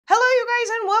guys,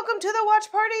 and welcome to the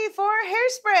watch party for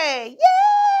Hairspray. Yay!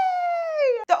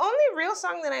 The only real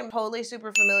song that I'm totally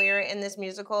super familiar in this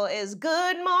musical is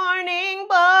Good Morning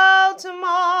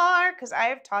Baltimore, because I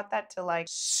have taught that to like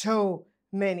so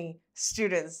many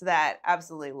students that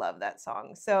absolutely love that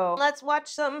song. So let's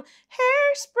watch some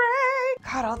Hairspray.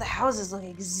 God, all the houses look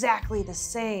exactly the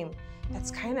same.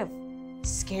 That's kind of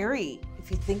scary if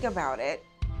you think about it.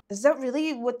 Is that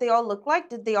really what they all look like?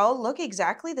 Did they all look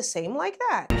exactly the same like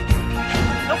that?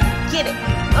 Oh, get it.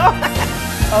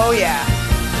 Oh yeah.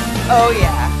 Oh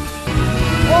yeah.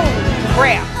 Holy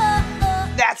crap.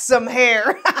 That's some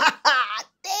hair.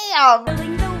 Damn.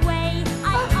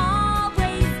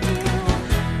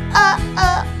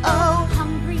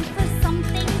 Hungry for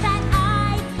something that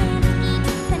I can't eat,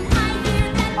 and I hear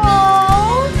that.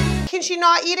 Oh. Can she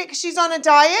not eat it because she's on a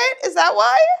diet? Is that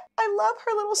why? I love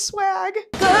her little swag.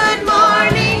 Good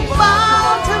morning,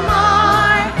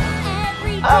 Baltimore.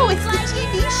 Oh, it's the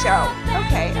TV show.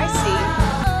 Okay, I see.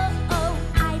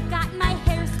 I've got my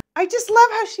hair. I just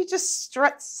love how she just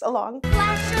struts along.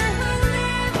 Flasher who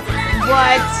lives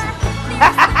What?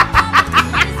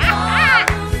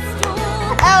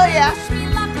 Hell yeah.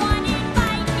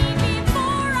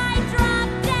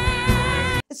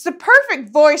 It's the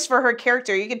perfect voice for her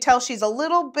character. You can tell she's a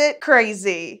little bit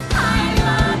crazy. On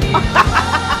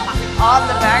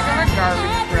the back of a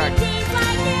garbage truck.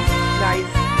 Nice.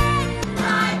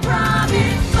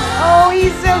 Oh,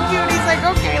 he's so cute. He's like,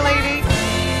 okay, lady.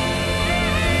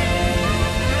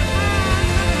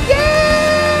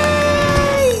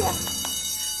 Yay!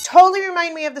 Totally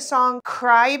remind me of the song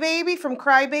Cry Baby from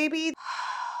Cry Baby.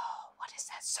 What is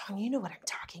that song? You know what I'm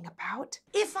talking about.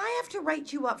 If I have to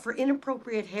write you up for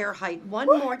inappropriate hair height one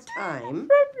more time,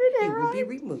 you will be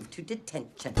removed to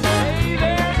detention.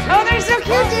 Oh, they're so cute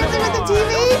dancing with the TV.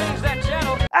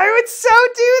 I would so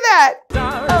do that.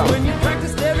 Oh. When you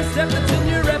practice every step that's in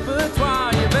your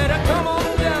repertoire, you better come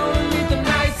on down and meet the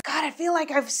nice. God, I feel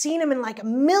like I've seen him in like a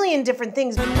million different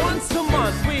things. And once a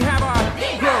month we have our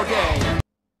Grow Day.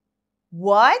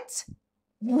 What?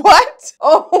 What?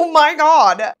 Oh my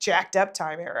God. Jacked up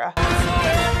time era.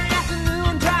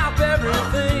 Afternoon drop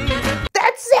everything.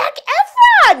 That's Zac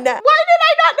Efron. Why did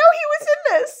I not know he was in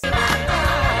this?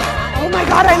 Oh my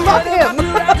God, I love him.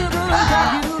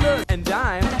 And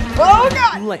I'm Oh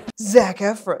God. late. Zac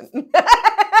Efron. Drums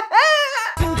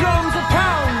are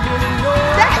pounding in your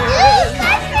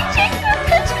That's the chick from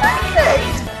Pitch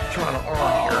Perfect. Trying to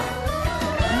arm here.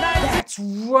 That's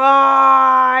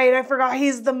right. I forgot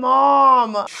he's the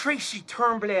mom. Tracy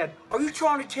Turnblad, are you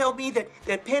trying to tell me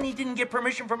that Penny didn't get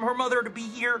permission from her mother to be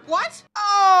here? What?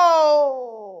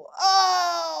 Oh.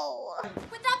 Oh.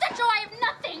 Without that joy, I have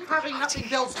nothing. Having nothing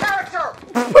builds character.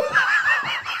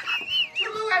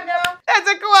 That's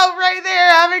a quote right there.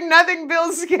 Having nothing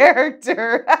builds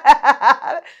character.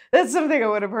 That's something I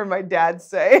would have heard my dad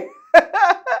say.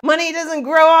 Money doesn't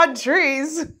grow on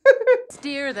trees.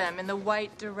 Steer them in the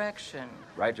right direction.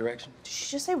 Right direction? Did she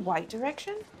just say white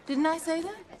direction? Didn't I say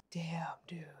that? Damn,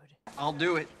 dude. I'll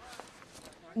do it.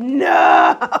 No.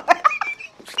 I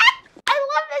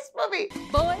love this movie.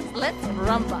 Boys, let's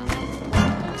rumba.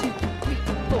 2, 3,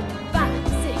 4, 5,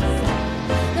 6.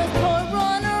 Those poor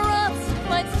runner-ups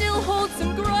might still hold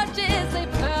some grudges. They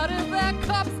powdered their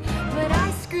cups, but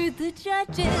I screwed the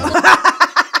judges.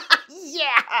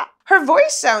 Yeah. Her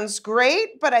voice sounds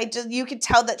great, but you could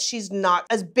tell that she's not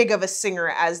as big of a singer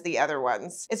as the other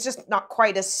ones. It's just not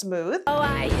quite as smooth. Oh,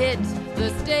 I hit the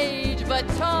stage, but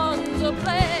tons of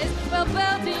plays. Well,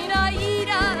 Beltina,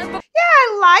 Yeah,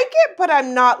 I like it, but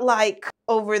I'm not like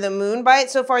over the moon by it.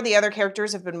 So far, the other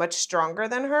characters have been much stronger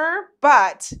than her,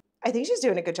 but I think she's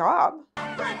doing a good job.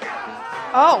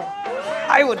 Oh,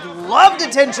 I would love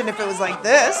detention if it was like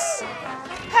this.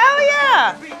 Hell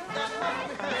yeah.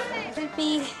 It'd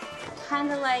be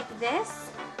kind of like this.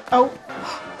 Oh,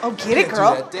 get it,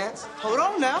 girl. Do that dance. Hold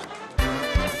on now.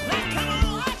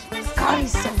 God,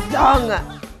 he's so young.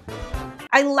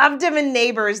 I loved him in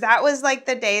Neighbors. That was like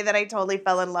the day that I totally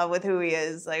fell in love with who he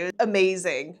is. Like,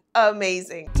 amazing,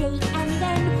 amazing. Date and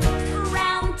then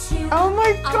round 2. Oh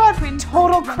my God,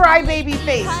 total crybaby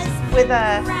face with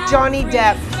a Johnny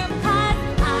Depp.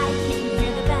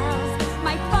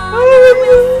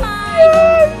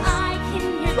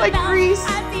 It's like Grease.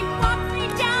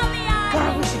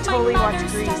 God, we should totally watch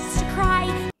Grease.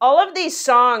 All of these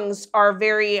songs are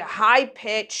very high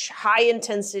pitch, high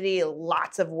intensity,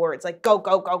 lots of words, like go,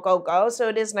 go, go, go, go. So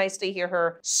it is nice to hear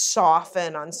her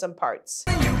soften on some parts.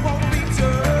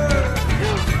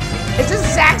 Is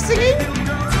this Zach singing?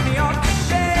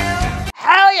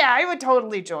 Hell yeah, I would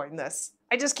totally join this.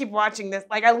 I just keep watching this.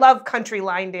 Like, I love country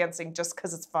line dancing just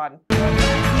because it's fun. He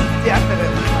definitely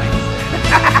likes it.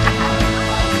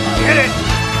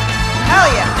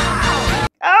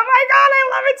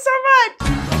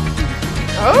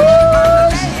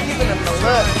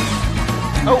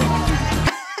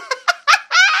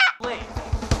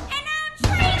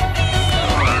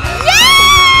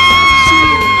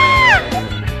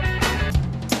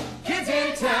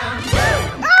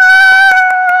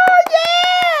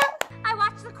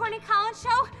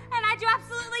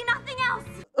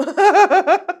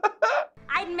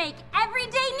 make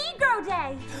Everyday Negro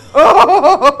Day.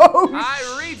 Oh,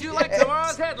 I read you like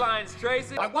tomorrow's headlines,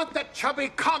 Tracy. I want that chubby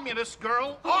communist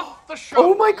girl off the show.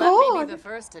 oh my Let me be God. the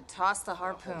first to toss the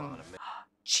harpoon.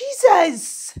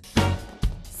 Jesus.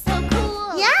 So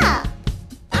cool. Yeah.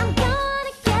 I'm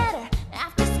gonna get her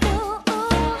after school.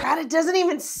 God, it doesn't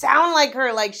even sound like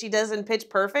her like she does in Pitch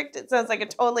Perfect. It sounds like a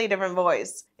totally different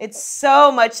voice. It's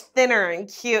so much thinner and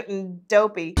cute and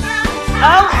dopey.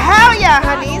 Oh, hell yeah,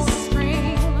 honeys.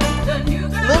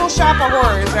 Little Shop of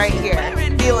Horrors right here.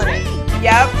 Feeling it.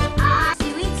 Yep.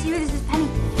 See, this is Penny.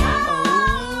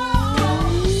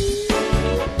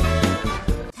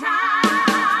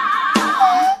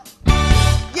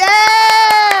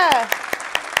 Yeah!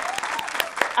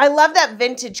 I love that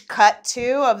vintage cut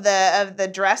too of the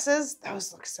dresses.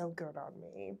 Those look so good on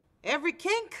me. Every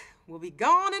kink will be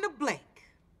gone in a blink.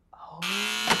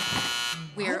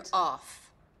 We're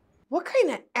off. What kind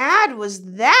of ad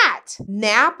was that?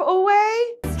 Nap away?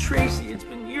 Tracy, it's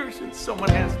been years since someone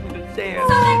asked me to dance.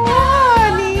 Oh,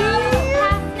 honey.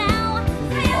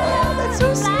 Oh, that's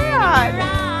so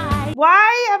sad.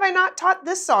 Why have I not taught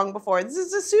this song before? This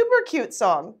is a super cute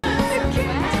song.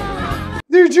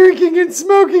 They're drinking and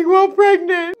smoking while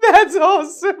pregnant. That's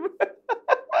awesome.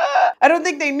 I don't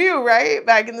think they knew, right?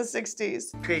 Back in the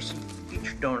 60s. Tracy, eat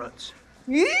your donuts.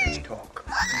 Yeah. Let's talk.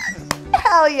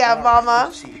 Hell yeah, mama.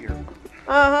 Let's see here.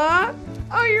 Uh-huh.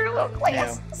 Oh, your little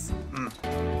glasses.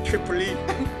 Triple E.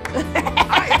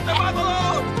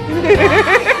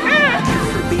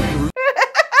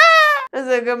 That's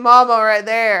a good mama right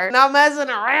there. Not messing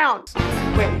around.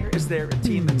 Where is there a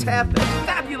team that's half as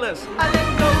fabulous? I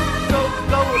let go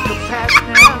of the past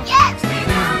now. Yes!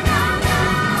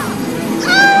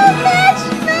 Oh, bitch!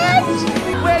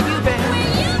 Where you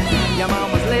been? Your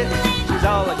mama's lit. She's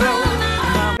all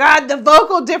aglow. God, the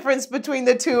vocal difference between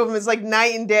the two of them is like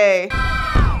night and day.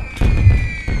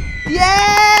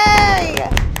 Yay!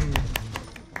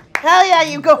 Hell yeah,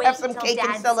 you go have some cake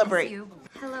and celebrate.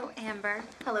 Hello, Amber.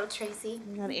 Hello, Tracy.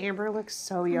 God, Amber looks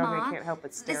so young. I Mom, can't help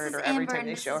but This stare is at her every Amber time and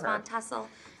they show Mrs. her. Von Tussle.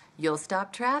 You'll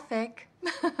stop traffic.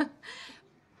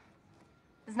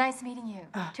 It's nice meeting you,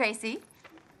 Tracy.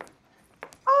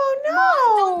 Oh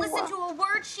no! Don't listen to a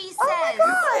word she says. Oh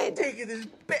my God! Taking this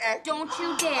back. Don't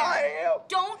you dare. I am.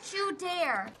 Don't you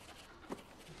dare.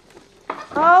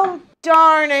 Oh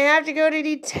darn! I have to go to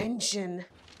detention.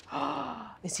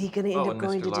 Is he gonna end Oh, up and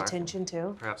going Mr. to Lark. detention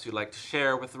too? Perhaps you'd like to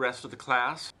share with the rest of the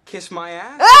class? Kiss my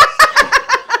ass?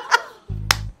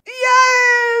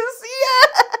 Yes!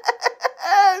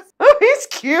 Yes! Oh, he's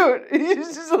cute.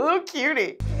 He's just a little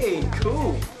cutie. Hey,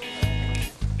 cool.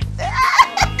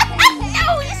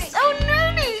 No, he's so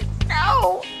nerdy.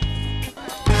 No.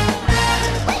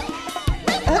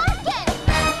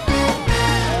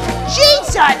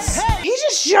 Jesus! He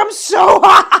just jumped so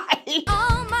high.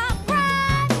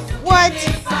 What?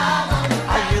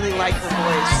 I really like her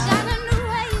voice.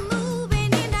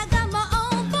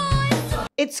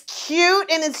 It's cute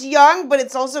and it's young, but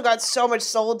it's also got so much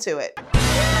soul to it.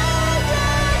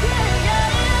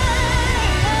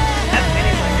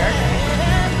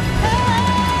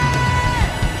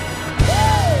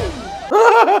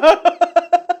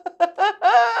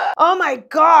 Oh my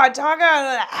God, talk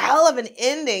about a hell of an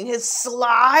ending. His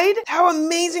slide? How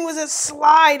amazing was his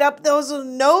slide up those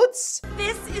notes?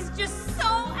 This is just so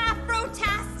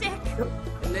Afro-tastic.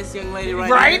 And this young lady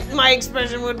right Right? here, My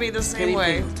expression would be the same Penny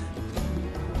way. Field.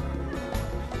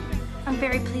 I'm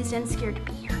very pleased and scared to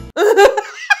be here. Yes!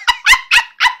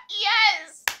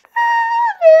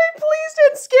 Very pleased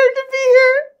and scared to be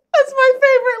here. That's my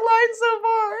favorite line so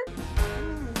far.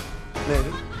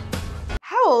 Maybe.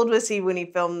 How old was he when he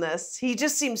filmed this? He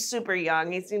just seems super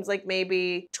young. He seems like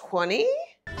maybe 20?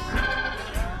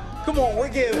 Come on, we're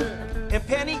giving. And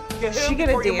Penny, you Is she him gonna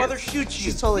before your dance? mother shoots you.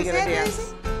 She's totally Is gonna that dance.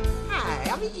 easy?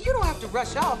 Hi, I mean, you don't have to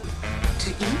rush off to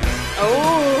eat.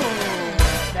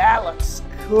 Oh, that looks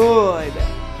good.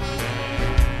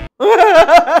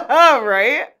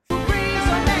 Right?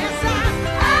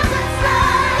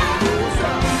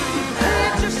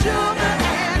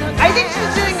 I think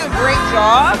she's doing a great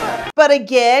job. But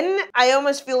again, I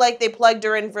almost feel like they plugged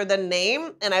her in for the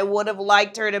name, and I would have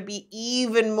liked her to be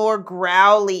even more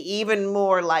growly, even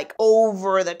more like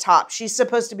over the top. She's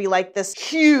supposed to be like this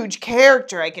huge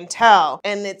character, I can tell.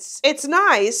 And it's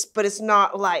nice, but it's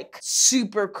not like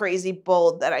super crazy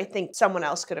bold that I think someone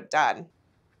else could have done.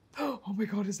 Oh my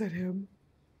God, is that him?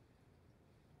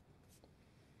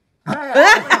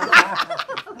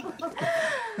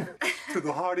 To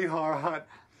the hardy har hut.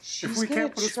 She's gonna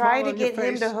try to get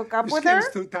him to hook up with her?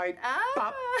 Too tight.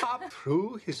 Pop, pop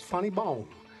through his funny bone.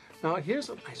 Now, here's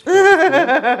a nice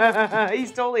one.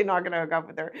 He's totally not gonna hook up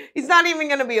with her. He's not even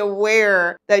gonna be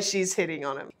aware that she's hitting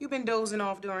on him. You've been dozing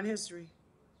off during history.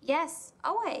 Yes,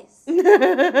 always.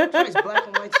 Trace, black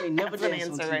and white say never That's an dance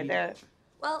on answer TV. right there.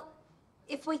 Well,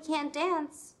 if we can't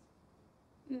dance,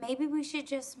 maybe we should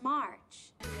just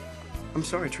march. I'm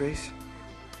sorry, Trace.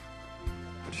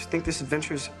 I just think this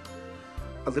adventure's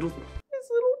a little... His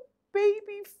little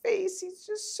baby face, he's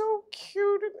just so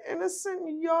cute and innocent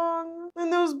and young.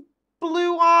 And those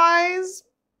blue eyes.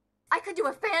 I could do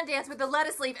a fan dance with the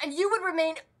lettuce leaf, and you would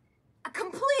remain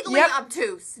completely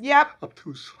obtuse. Yep.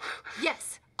 Obtuse.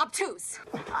 Yes, obtuse.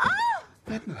 Oh!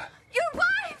 Edna. Your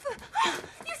wife!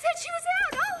 You said she was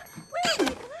out. Oh,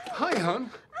 wait. Hi,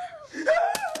 hon.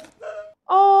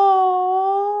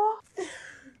 Oh.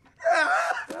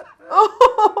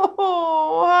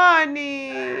 Oh, honey.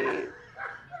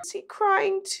 Is he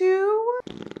crying too?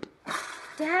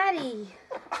 Daddy.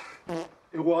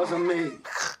 It wasn't me.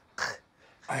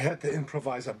 I had to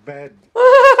improvise a bed.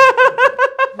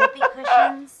 Whoopee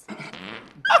cushions.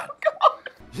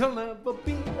 You'll never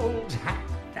be old hat.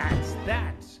 That's.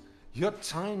 You're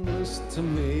timeless to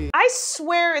me. I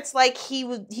swear it's like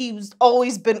he's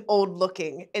always been old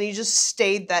looking and he just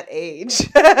stayed that age.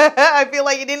 I feel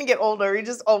like he didn't get older. He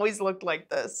just always looked like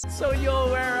this. So you'll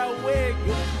wear a wig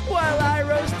while I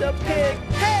roast a pig.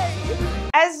 Hey!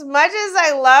 As much as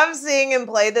I love seeing him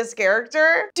play this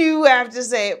character, do have to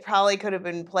say it probably could have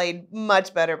been played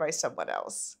much better by someone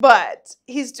else. But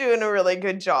he's doing a really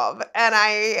good job and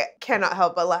I cannot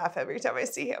help but laugh every time I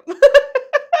see him.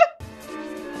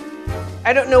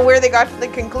 I don't know where they got to the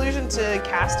conclusion to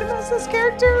cast him as this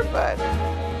character, but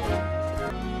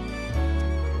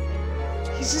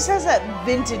he just has that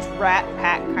vintage Rat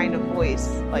Pack kind of voice,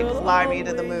 like Fly Me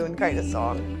to the Moon kind of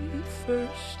song.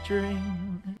 First string.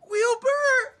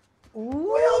 Wilbur!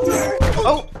 Wilbur!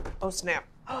 Oh snap.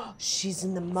 She's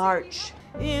in the march.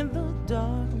 In the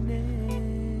darkness,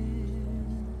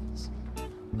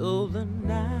 though the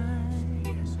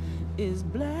night is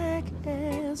black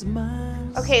as my...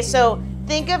 Okay, so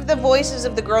think of the voices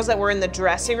of the girls that were in the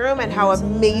dressing room and how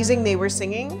amazing they were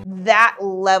singing. That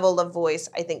level of voice,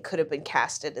 I think, could have been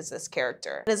casted as this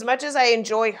character. As much as I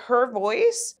enjoy her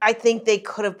voice, I think they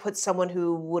could have put someone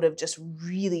who would have just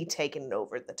really taken it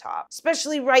over the top.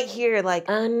 Especially right here, like,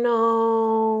 I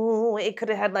know. It could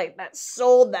have had like that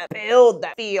soul, that build,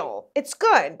 that feel. It's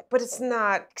good, but it's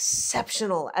not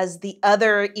exceptional as the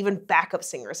other, even backup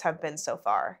singers have been so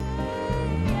far.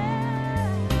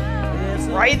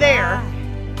 Right there.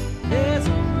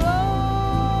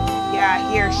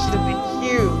 Yeah, here should have been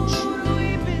huge.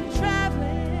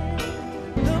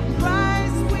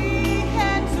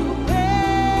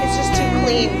 It's just too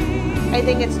clean. I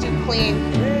think it's too clean.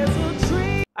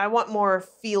 I want more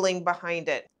feeling behind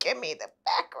it. Give me the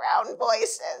background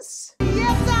voices.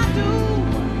 Yes, I do.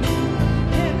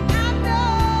 And I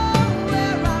know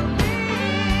where I've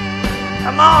been.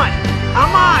 Come on.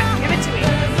 Come on. Give it to me.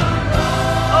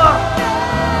 Oh.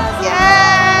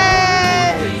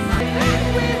 Yes!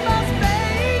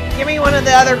 Give me one of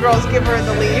the other girls, give her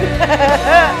the lead.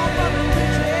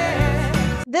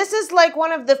 This is like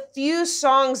one of the few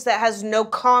songs that has no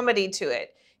comedy to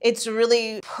it. It's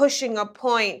really pushing a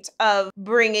point of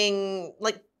bringing,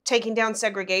 like, taking down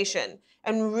segregation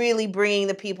and really bringing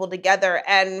the people together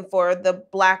and for the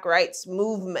Black rights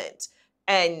movement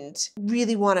and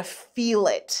really want to feel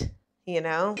it, you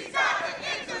know?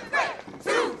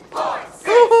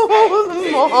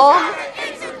 Mom.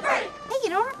 Hey, you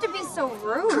don't have to be so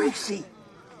rude. Tracy.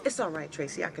 It's all right,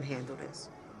 Tracy. I can handle this.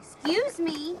 Excuse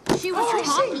me. She was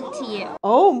talking to you.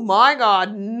 Oh my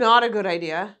God, not a good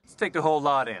idea. Let's take the whole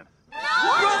lot in. Oh,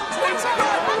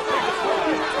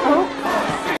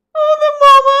 the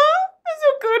mama. That's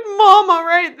a good mama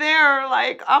right there.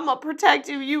 Like, I'm gonna protect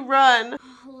you, you run.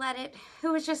 Let it. It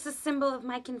was just a symbol of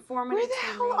my conformity. Where the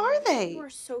hell are they? You are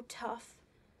so tough.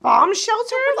 Bomb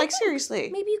shelter? Like, seriously.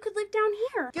 Maybe you could live down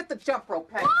here. Get the jump rope,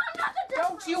 Penny.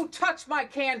 Don't you touch my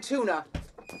canned tuna. You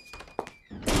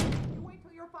wait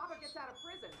till your father gets out of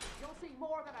prison. You'll see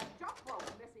more than a jump rope,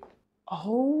 Missy.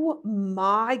 Oh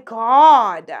my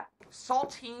God.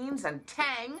 Saltines and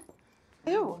tang.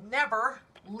 Ew. Never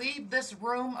leave this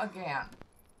room again.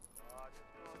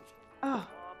 Oh.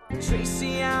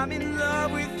 Tracy, I'm in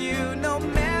love with you, no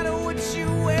matter what you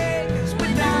weigh. 'Cause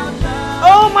without love,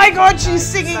 Oh my God, she's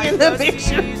singing in the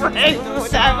picture frame.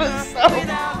 That was so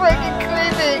freaking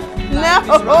creepy.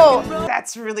 No,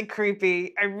 that's really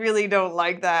creepy. I really don't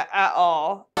like that at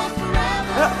all. Who's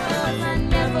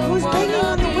banging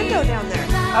on the window down there?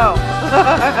 Oh.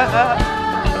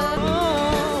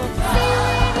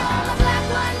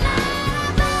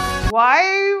 Why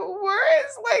were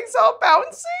his legs all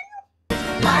bouncing.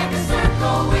 Like a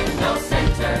circle with no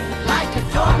center, like a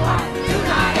door lock, do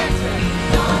not enter.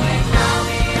 Don't let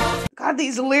Romeo God,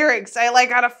 these lyrics, I like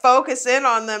gotta focus in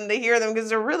on them to hear them because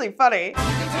they're really funny.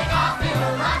 take off in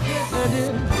a rocket.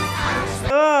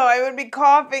 Oh, I would be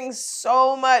coughing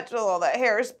so much with all that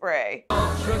hairspray.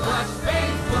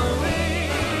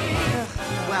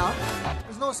 Well,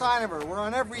 there's no sign of her. We're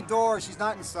on every door. She's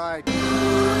not inside. Ew,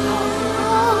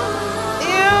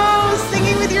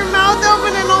 singing with your mouth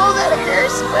open and all that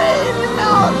hairspray in your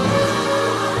mouth.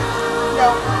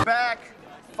 No. Back.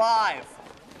 5,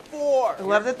 4. I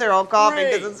love that they're all coughing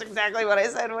because that's exactly what I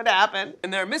said would happen.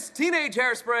 And their Miss Teenage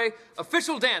Hairspray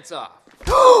official dance-off.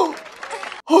 Oh,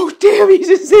 damn, he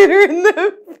just hit her in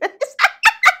the face.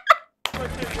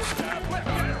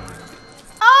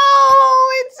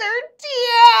 Oh, it's her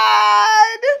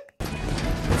dad.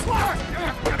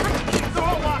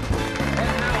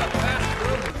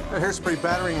 The hairspray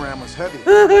battering ram was heavy.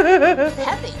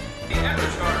 Heavy.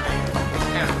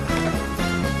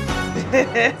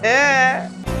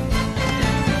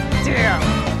 Damn.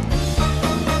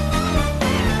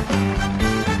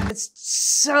 It's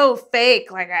so fake.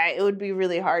 Like, it would be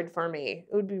really hard for me.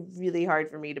 It would be really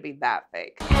hard for me to be that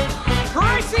fake.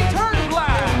 Tracy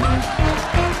Turnblad!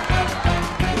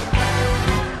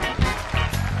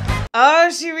 Oh,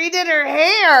 she redid her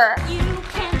hair.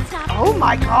 Oh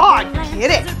my God,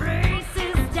 get it.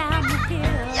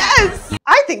 Yes,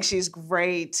 I think she's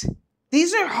great.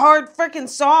 These are hard freaking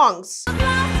songs.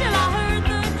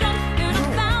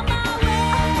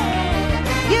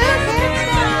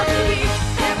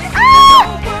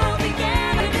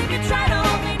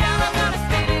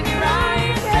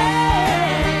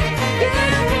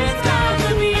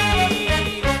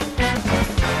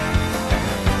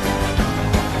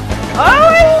 Oh,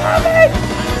 I love it!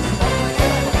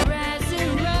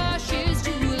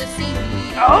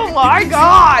 Oh my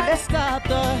God!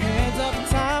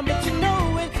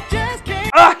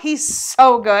 Oh, he's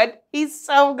so good. He's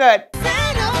so good.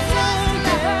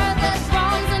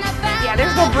 Yeah,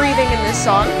 there's no breathing in this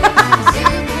song.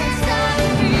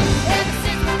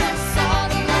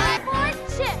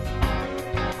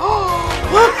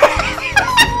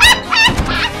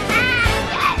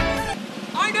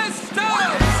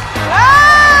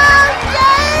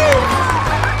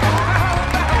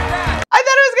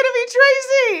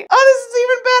 Tracy! Oh, this is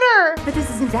even better! But this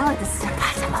isn't valid. This is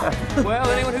impossible. Well,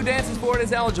 anyone who dances for it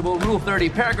is eligible. Rule 30,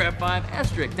 paragraph 5,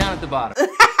 asterisk, down at the bottom.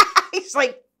 He's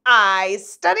like, I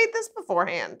studied this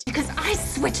beforehand. Because I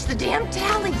switched the damn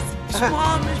tallies.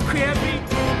 Mom, Miss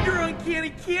Krabby, you're on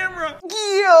candy camera.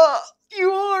 Yeah,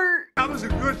 you are. That was a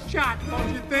good shot,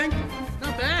 don't you think?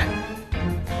 Not bad.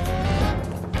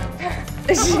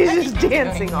 She's just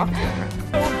dancing off camera.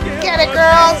 Get it,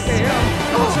 girls!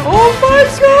 Oh my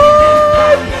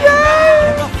God!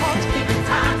 Yes!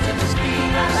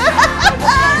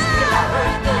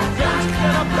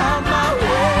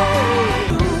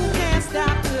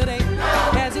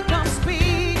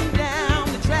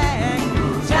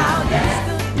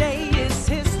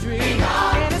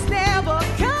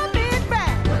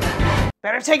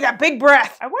 Better take that big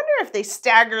breath. I wonder if they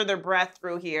stagger their breath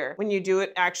through here when you do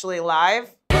it actually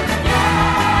live. Oh,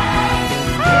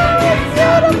 it's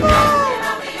beautiful.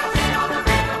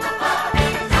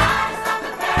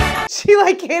 She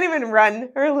like can't even run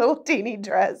her little teeny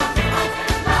dress.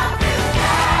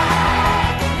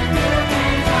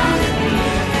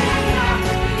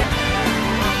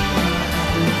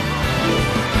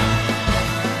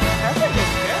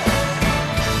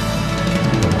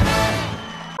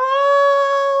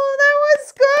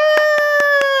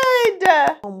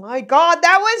 Oh my God,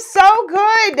 that was so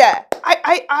good.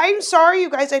 I'm sorry, you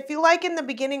guys. I feel like in the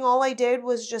beginning, all I did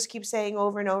was just keep saying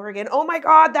over and over again, oh my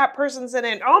God, that person's in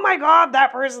it. Oh my God,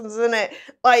 that person's in it.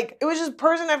 Like, it was just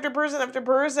person after person after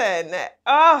person.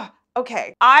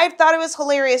 Okay. I thought it was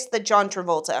hilarious that John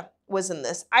Travolta was in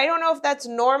this. I don't know if that's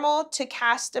normal to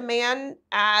cast a man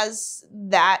as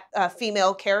that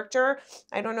female character.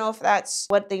 I don't know if that's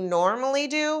what they normally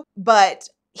do, but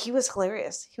he was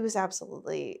hilarious. He was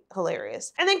absolutely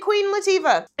hilarious. And then Queen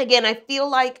Latifah. Again, I feel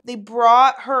like they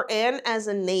brought her in as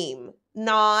a name,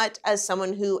 not as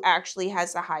someone who actually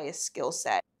has the highest skill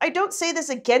set. I don't say this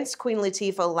against Queen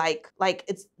Latifah like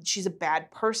she's a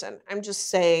bad person. I'm just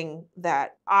saying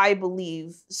that I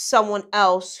believe someone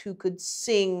else who could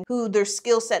sing, who their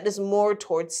skill set is more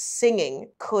towards singing,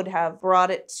 could have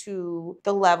brought it to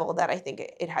the level that I think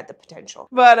it had the potential.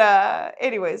 But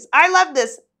anyways, I love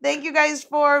this. Thank you guys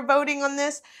for voting on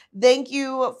this. Thank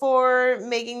you for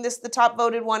making this the top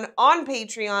voted one on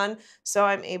Patreon, so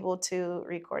I'm able to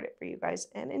record it for you guys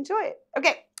and enjoy it.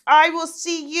 Okay, I will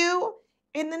see you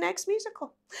in the next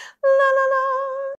musical. La la la.